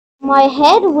My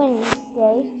head wouldn't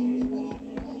stay.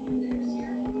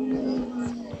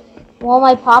 Well,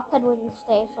 my pop head wouldn't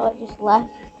stay, so I just left.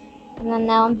 And then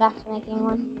now I'm back to making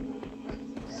one.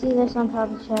 See this on top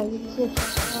of the chair. You can see it.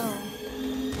 Oh.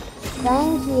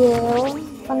 Thank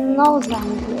you. But no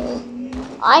thank you.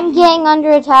 I'm getting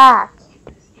under attack.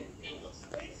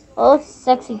 Oh,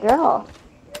 sexy girl.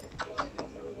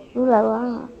 Ooh la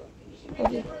la.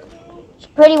 She's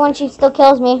pretty when she still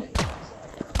kills me.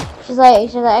 She's like,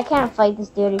 I can't fight this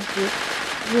dude.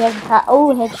 He has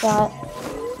oh, headshot.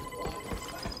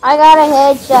 I got a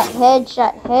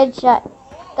headshot.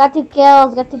 Got 2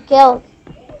 kills.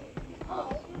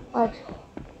 What?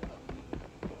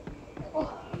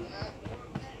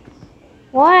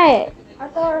 What? I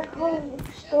thought our car was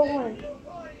stolen.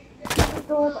 The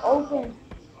door was open.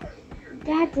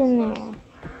 Dad's in there.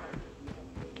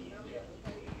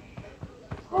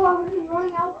 Oh, I'm gonna be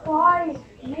running outside.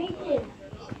 Naked.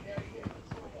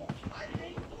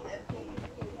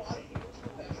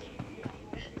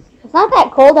 It's not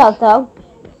that cold out though.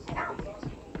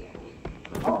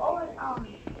 Do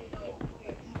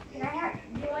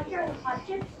you like your hot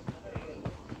chips?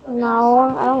 No,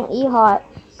 I don't eat hot.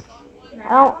 I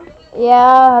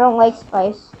don't like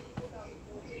spice.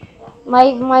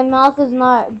 My mouth is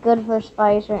not good for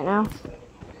spice right now.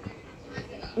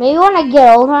 Maybe when I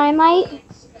get older I might.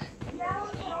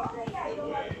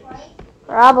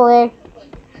 Probably.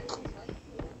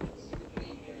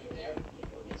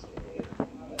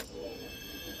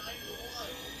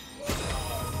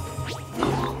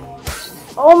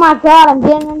 Oh my god, I'm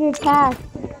getting under attack.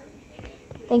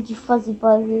 Thank you, Fuzzy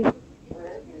Buzzy.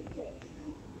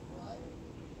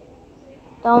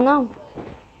 Don't know.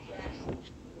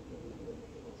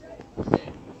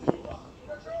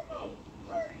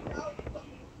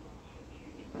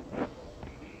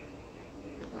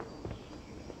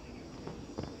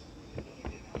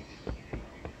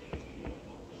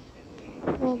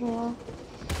 There they are.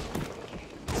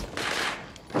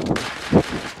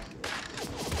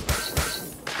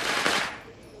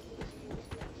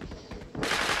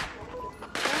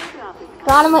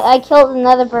 Got him. I killed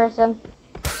another person.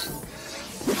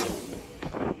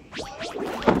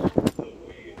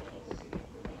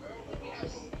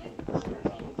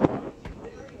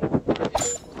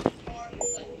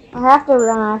 I have to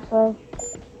run actually.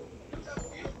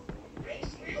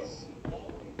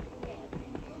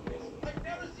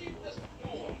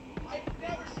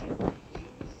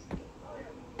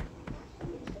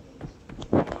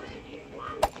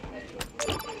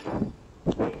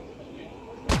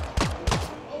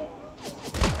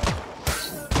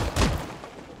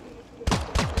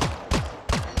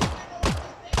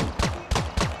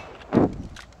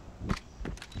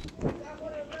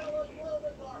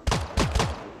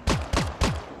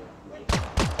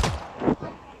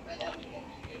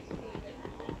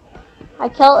 I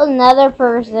killed another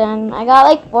person. I got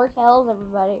like 4 kills,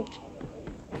 everybody.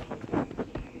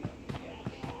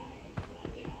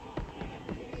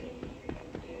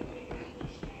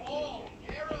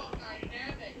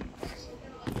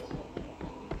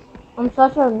 I'm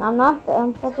such a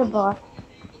boss.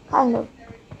 Kind of.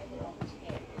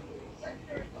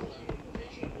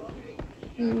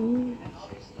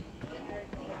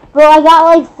 Bro, I got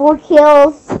like 4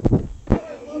 kills.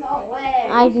 No way.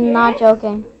 I'm not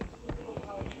joking.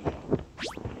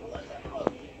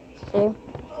 See?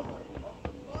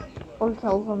 4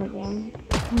 kills on the game.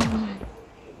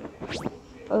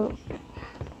 Oh.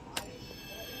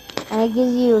 And it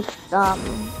gives you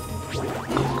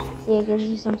see, it gives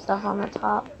you some stuff on the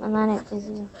top, and then it gives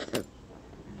you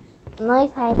a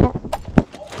nice high net.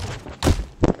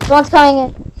 Someone's coming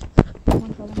in.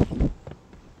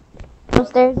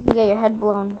 Upstairs, you get your head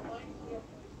blown.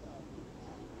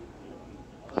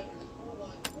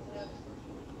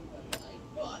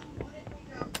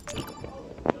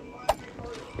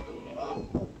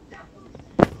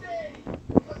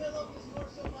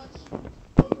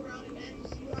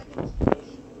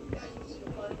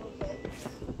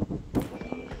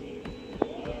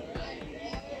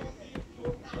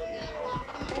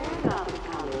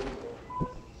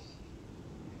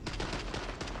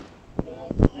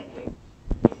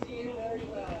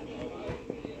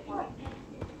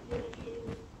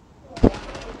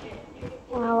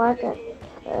 I like it.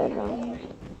 Good.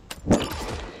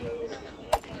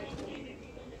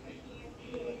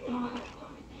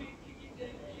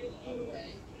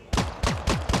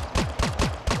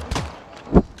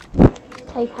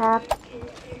 Take half.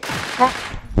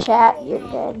 Chat, you're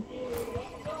dead.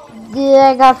 Dude,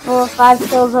 I got 4 or 5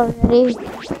 kills already.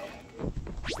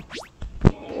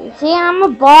 See, I'm a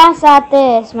boss at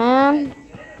this, man.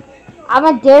 I'm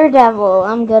a daredevil.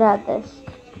 I'm good at this.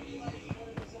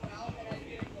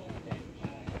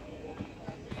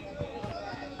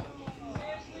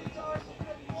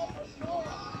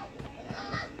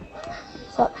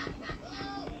 up?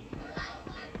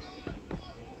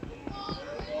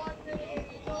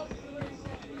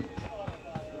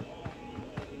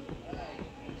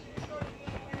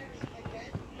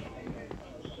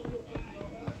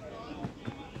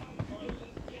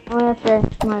 I'm gonna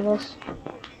finish more of this.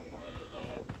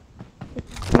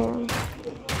 Yeah.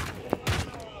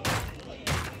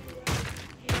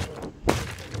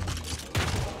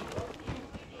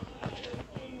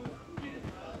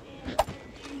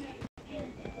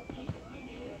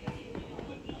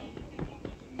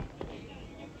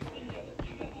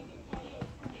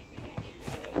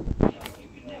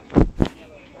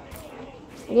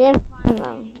 You didn't find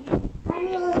them.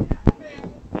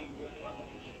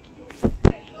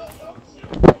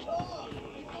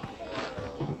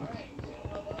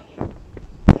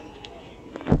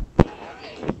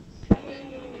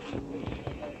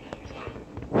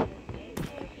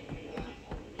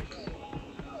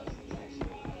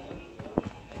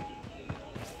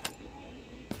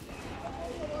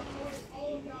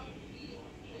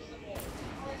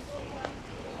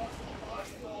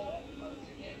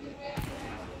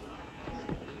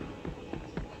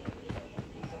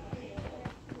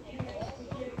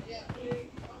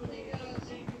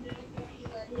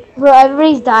 Bro,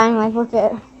 everybody's dying. Like, look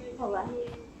at.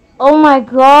 Oh my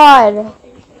god.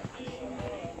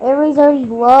 Everybody's already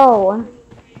low.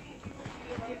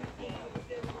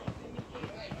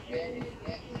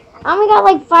 I only got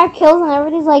like 5 kills and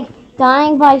everybody's like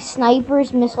dying by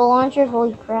snipers, missile launchers.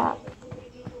 Holy crap.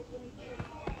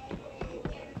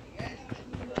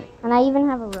 And I even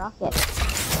have a rocket.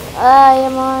 I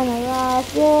am on a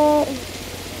rocket.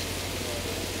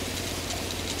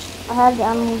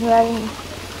 I'm driving.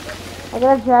 I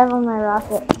gotta drive on my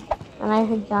rocket. And I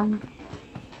heard done.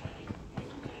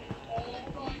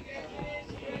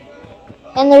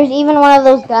 And there's even one of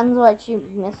those guns what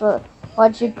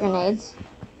shoot grenades.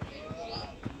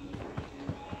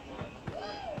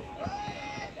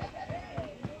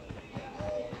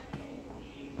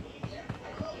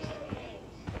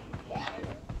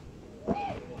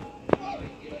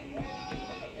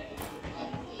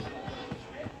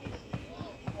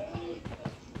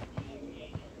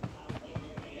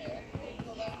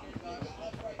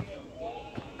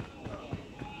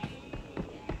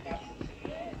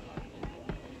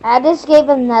 I had to escape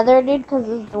another dude because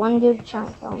this one dude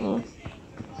trying to kill me.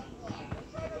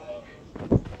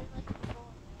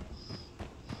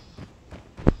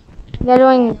 They're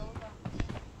doing.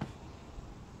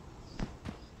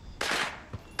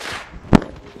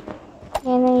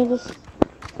 And then you just.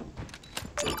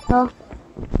 Oh.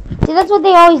 See, that's what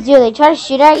they always do. They try to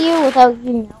shoot at you without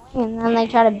you knowing, and then they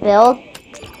try to build.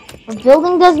 But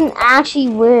building doesn't actually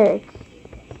work.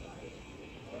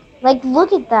 Like,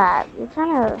 look at that. You're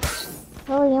trying to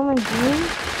kill a human being?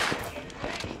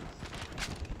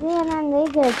 Yeah, and then they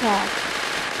get attacked.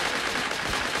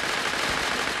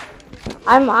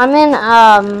 I'm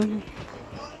in,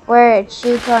 where it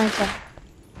shoots on its own.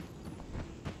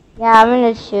 Yeah, I'm in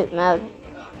a shoot mode.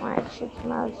 Where it shoots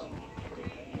mode.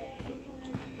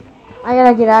 I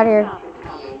gotta get out of here.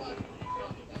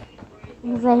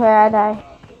 Because I hear I die.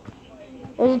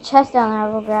 There's a chest down there,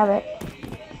 I'll go grab it.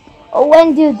 Oh,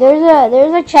 and dude,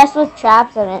 there's a chest with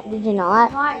traps in it. Did you know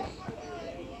that? Nice.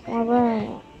 Oh,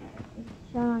 where?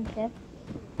 Shown on tip.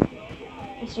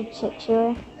 Mr. Chick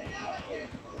Chewer.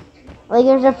 Like,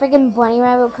 there's a freaking bunny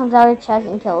rabbit comes out of the chest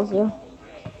and kills you.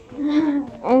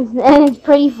 and it's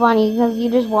pretty funny because you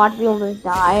just watch people just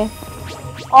die.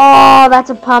 Oh, that's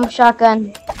a pump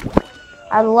shotgun.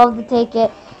 I'd love to take it.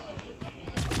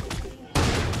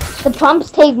 The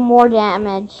pumps take more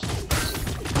damage.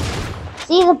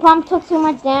 See, the pump took too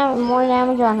much damage, more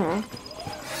damage on her.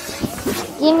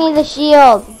 Give me the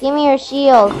shield. Give me your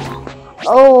shield.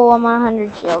 Oh, I'm on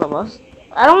 100 shield almost.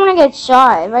 I don't want to get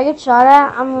shot. If I get shot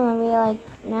at, I'm going to be like,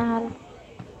 mad.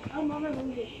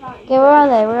 Okay, where are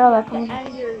they? Where are they? Come on.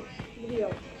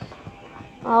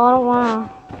 Oh, I don't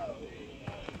want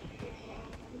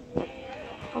to.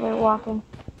 Oh, they're walking.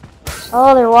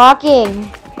 Oh, they're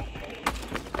walking.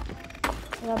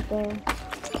 They're up there.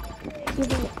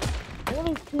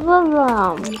 Only 2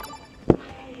 of them.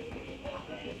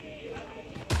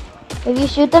 If you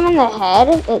shoot them in the head,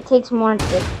 it takes more.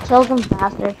 It kills them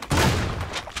faster.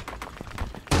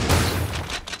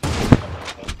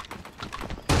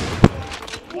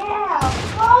 Yeah.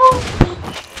 Oh.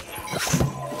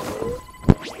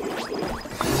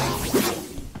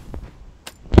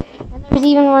 And there's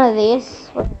even one of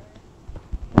these.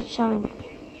 Show me.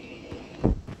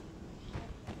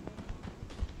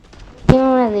 Even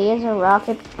one of these, a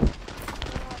rocket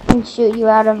can shoot you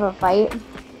out of a fight.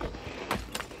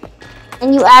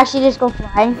 And you actually just go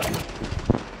flying.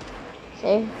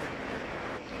 see.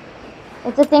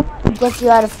 It's a thing that gets you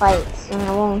out of fights, and it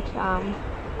won't,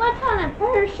 What kind of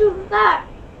parachute is that?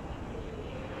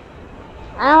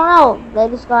 I don't know. They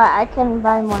just got, I couldn't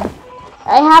buy one.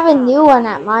 I have a new one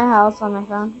at my house on my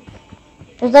phone.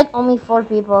 There's like only 4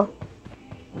 people.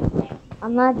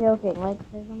 I'm not joking, like,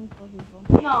 there's only 4 people.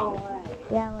 No way.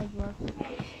 Yeah, like, look.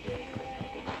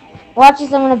 Watch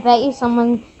this, I'm gonna bet you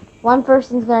one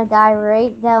person's gonna die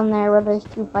right down there where there's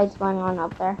 2 fights going on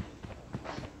up there.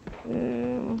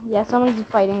 Yeah, someone's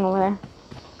fighting over there.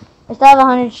 I still have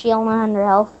 100 shield and 100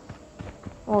 health.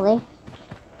 Holy.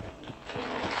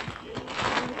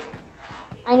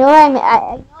 I know I know if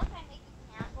I make a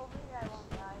camp over here, I won't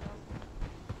die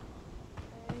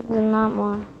though. There's not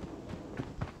more.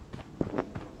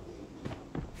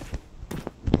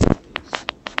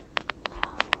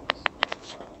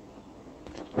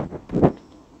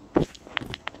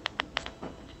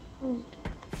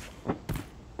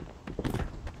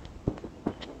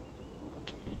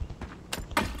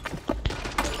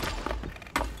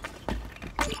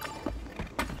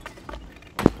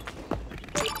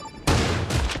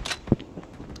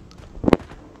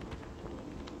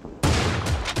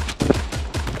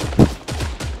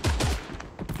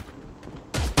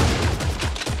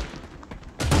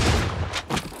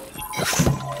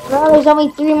 Bro, there's only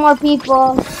 3 more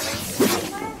people.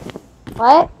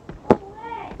 What?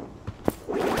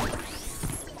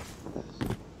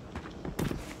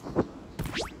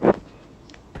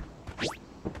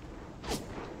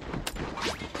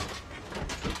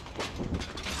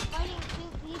 Fighting 2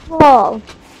 people.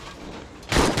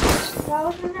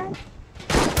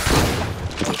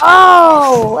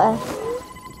 Oh!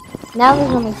 Now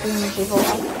there's only 3 more people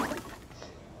left.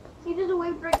 See, there's a way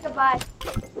to break the bike.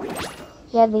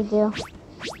 Yeah, they do.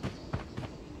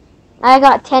 I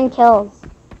got 10 kills.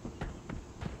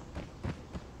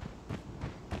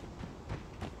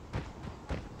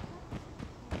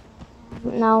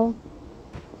 No.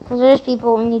 Because there's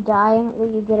people when you die,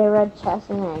 you get a red chest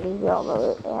and then it gives you all the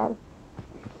loot they have.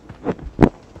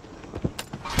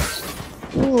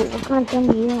 Ooh, what kind of gun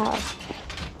do you have?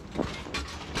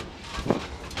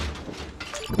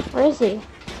 Where is he?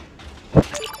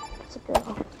 It's a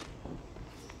girl.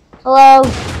 Hello?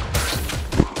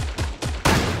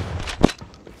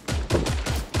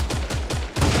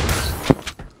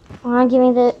 Come on, give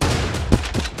me the...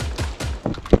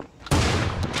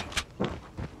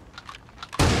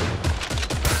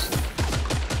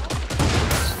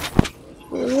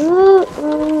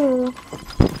 Ooh.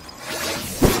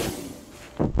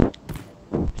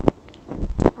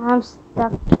 I'm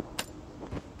stuck.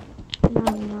 No.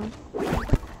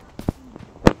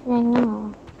 I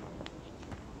know.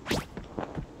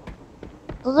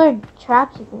 Those are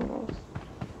traps you can use.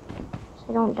 So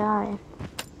I don't die.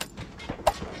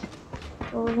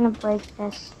 So we're gonna break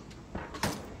this.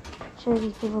 Sure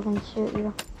these people can shoot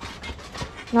you.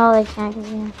 No, they can't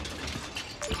because you...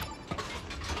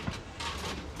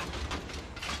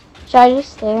 Should I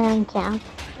just stay here and camp?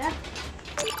 Yeah.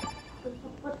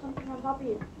 Put something on top of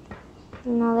you.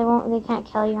 No, they won't. They can't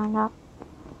kill you on top.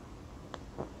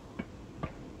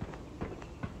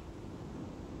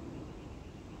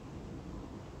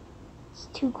 It's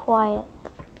too quiet.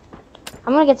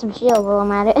 I'm gonna get some shield while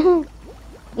I'm at it.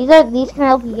 These can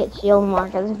help you get shield more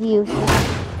because if you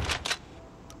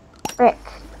frick.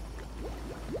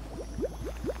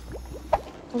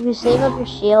 If you save up your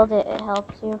shield, it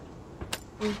helps you.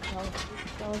 I'm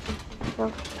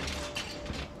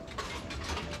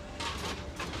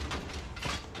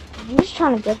just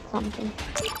trying to get something.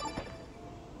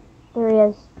 There he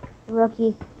is.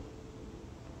 Rookie.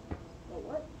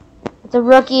 It's a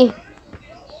rookie.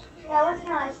 Yeah, that's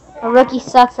nice. A rookie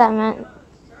sucks at meant.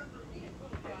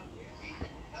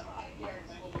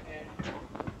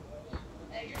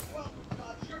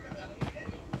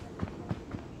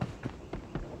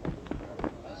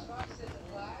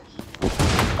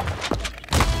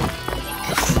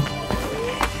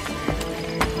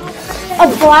 A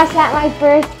boss at my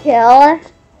first kill.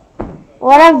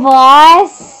 What a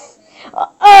boss!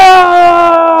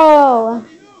 Oh!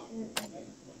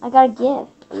 I got a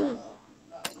gift.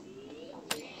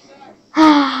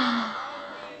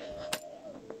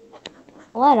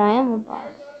 What? I am a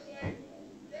boss.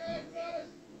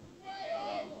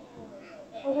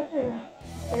 Was it your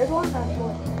third one or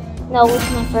fourth? No, this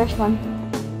is my first one.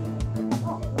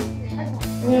 Oh, your second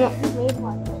one. No. You made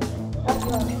one. That's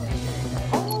good.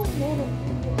 Almost made it.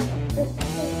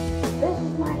 This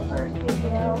is my first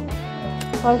video.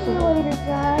 See you later,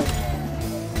 guys.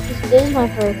 This is my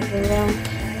first video.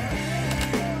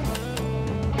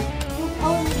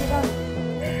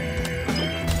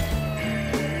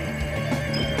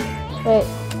 Wait.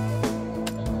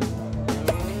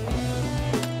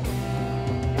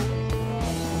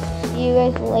 See you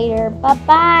guys later.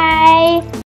 Bye-bye.